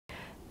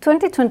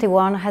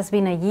2021 has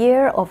been a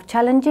year of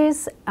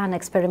challenges and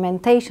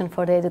experimentation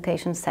for the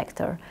education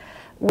sector,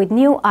 with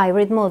new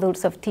hybrid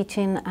models of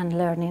teaching and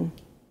learning.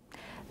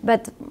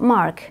 But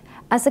Marc,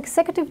 as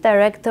Executive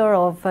Director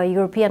of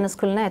European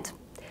Schoolnet,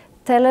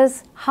 tell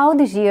us how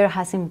this year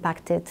has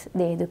impacted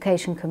the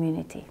education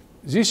community.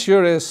 This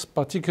year has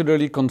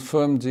particularly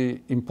confirmed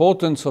the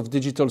importance of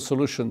digital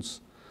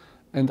solutions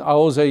and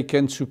how they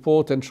can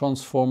support and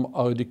transform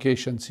our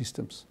education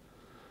systems.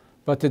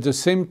 But at the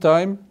same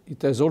time,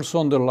 it has also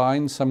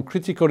underlined some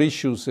critical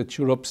issues that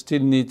Europe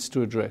still needs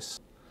to address.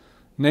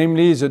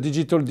 Namely, the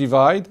digital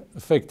divide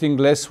affecting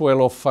less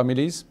well-off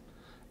families,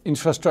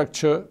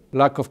 infrastructure,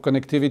 lack of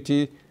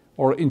connectivity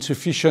or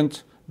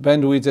insufficient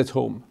bandwidth at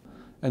home,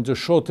 and the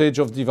shortage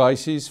of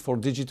devices for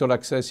digital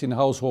access in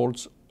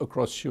households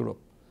across Europe.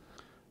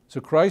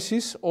 The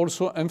crisis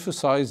also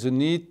emphasized the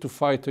need to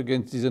fight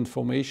against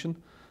disinformation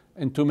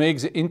and to make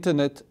the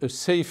internet a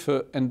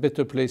safer and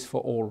better place for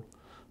all,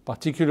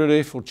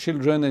 particularly for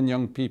children and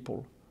young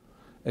people.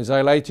 As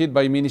highlighted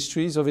by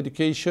ministries of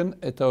education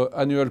at our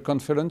annual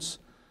conference,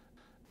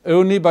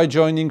 only by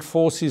joining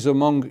forces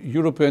among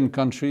European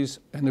countries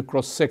and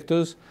across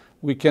sectors,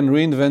 we can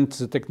reinvent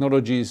the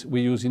technologies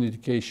we use in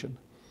education.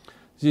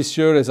 This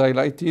year has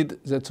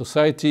highlighted that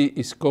society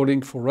is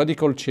calling for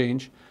radical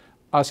change,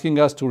 asking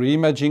us to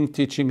reimagine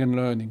teaching and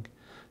learning.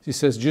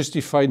 This has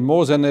justified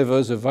more than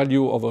ever the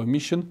value of our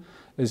mission,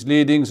 as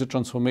leading the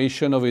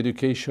transformation of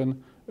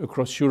education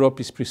across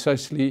Europe is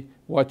precisely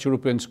what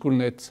European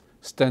Schoolnet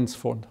stands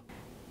for.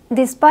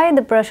 Despite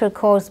the pressure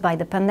caused by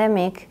the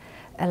pandemic,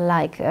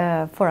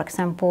 for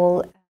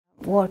example,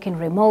 working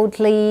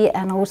remotely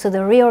and also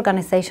the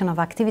reorganization of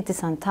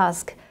activities and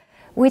tasks,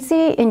 we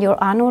see in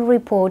your annual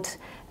report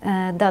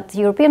that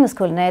European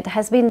Schoolnet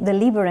has been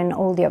delivering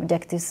all the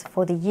objectives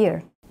for the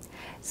year.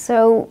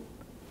 So,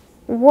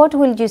 what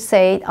will you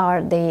say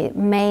are the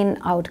main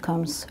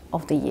outcomes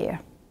of the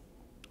year?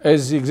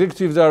 As the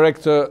Executive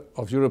Director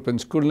of European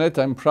Schoolnet,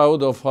 I'm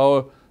proud of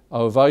how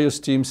our various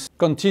teams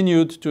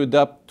continued to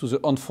adapt to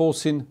the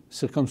unforeseen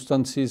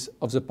circumstances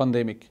of the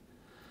pandemic.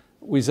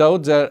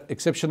 Without their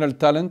exceptional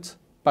talent,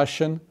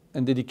 passion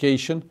and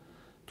dedication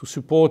to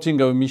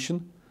supporting our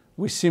mission,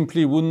 we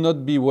simply would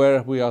not be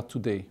where we are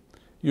today.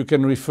 You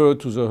can refer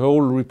to the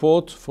whole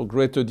report for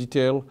greater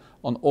detail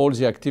on all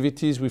the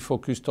activities we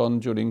focused on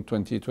during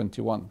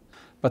 2021.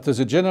 But as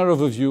a general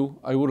overview,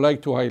 I would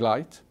like to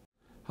highlight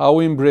how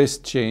we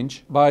embraced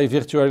change by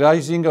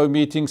virtualizing our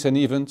meetings and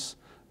events,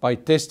 by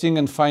testing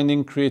and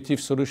finding creative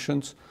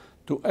solutions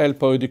to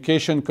help our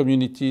education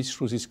communities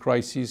through this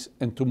crisis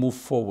and to move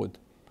forward.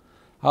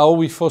 How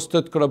we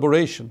fostered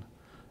collaboration,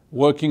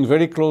 working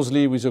very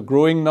closely with a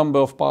growing number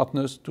of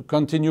partners to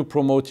continue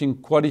promoting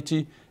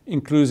quality,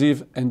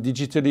 inclusive and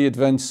digitally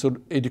advanced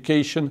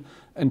education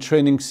and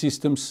training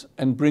systems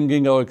and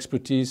bringing our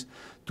expertise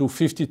to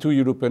 52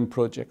 European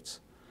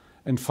projects.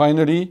 And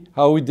finally,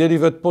 how we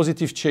delivered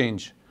positive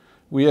change.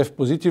 We have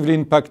positively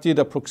impacted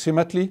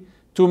approximately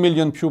 2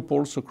 million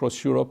pupils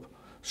across Europe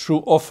through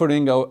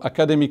offering our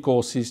academic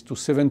courses to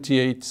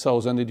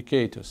 78,000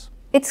 educators.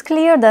 It's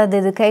clear that the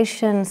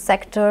education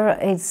sector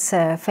is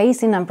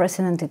facing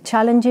unprecedented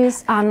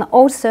challenges, and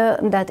also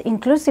that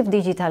inclusive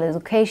digital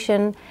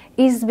education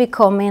is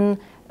becoming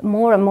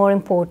more and more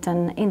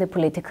important in the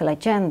political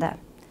agenda.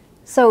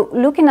 So,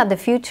 looking at the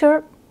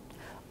future,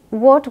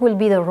 what will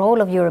be the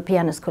role of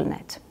European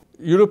Schoolnet?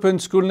 European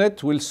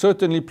Schoolnet will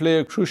certainly play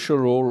a crucial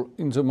role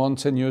in the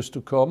months and years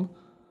to come.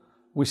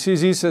 We see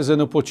this as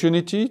an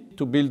opportunity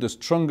to build a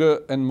stronger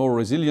and more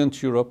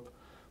resilient Europe,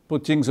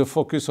 putting the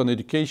focus on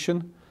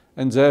education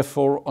and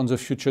therefore on the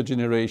future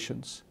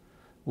generations.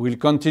 We will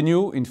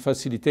continue in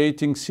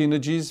facilitating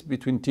synergies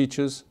between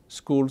teachers,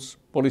 schools,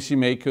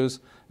 policymakers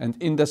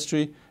and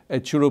industry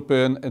at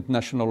European and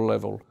national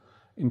level.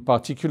 In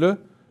particular,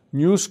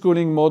 new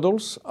schooling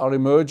models are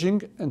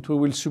emerging, and we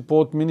will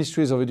support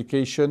ministries of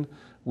education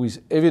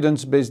with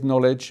evidence-based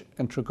knowledge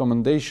and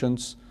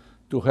recommendations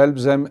to help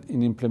them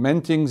in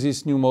implementing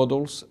these new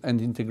models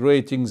and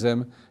integrating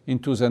them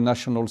into their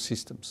national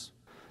systems.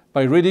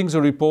 By reading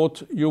the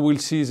report, you will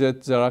see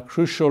that there are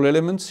crucial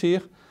elements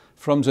here,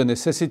 from the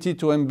necessity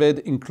to embed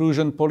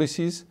inclusion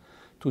policies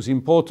to the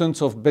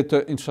importance of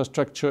better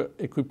infrastructure,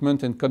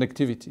 equipment and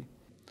connectivity.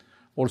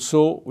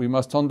 Also, we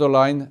must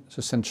underline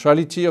the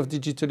centrality of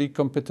digitally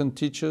competent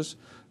teachers,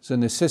 the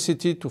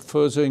necessity to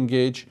further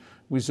engage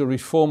with the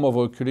reform of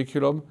our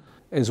curriculum,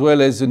 as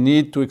well as the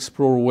need to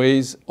explore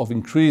ways of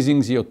increasing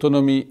the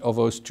autonomy of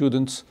our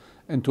students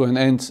and to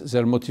enhance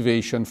their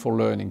motivation for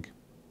learning.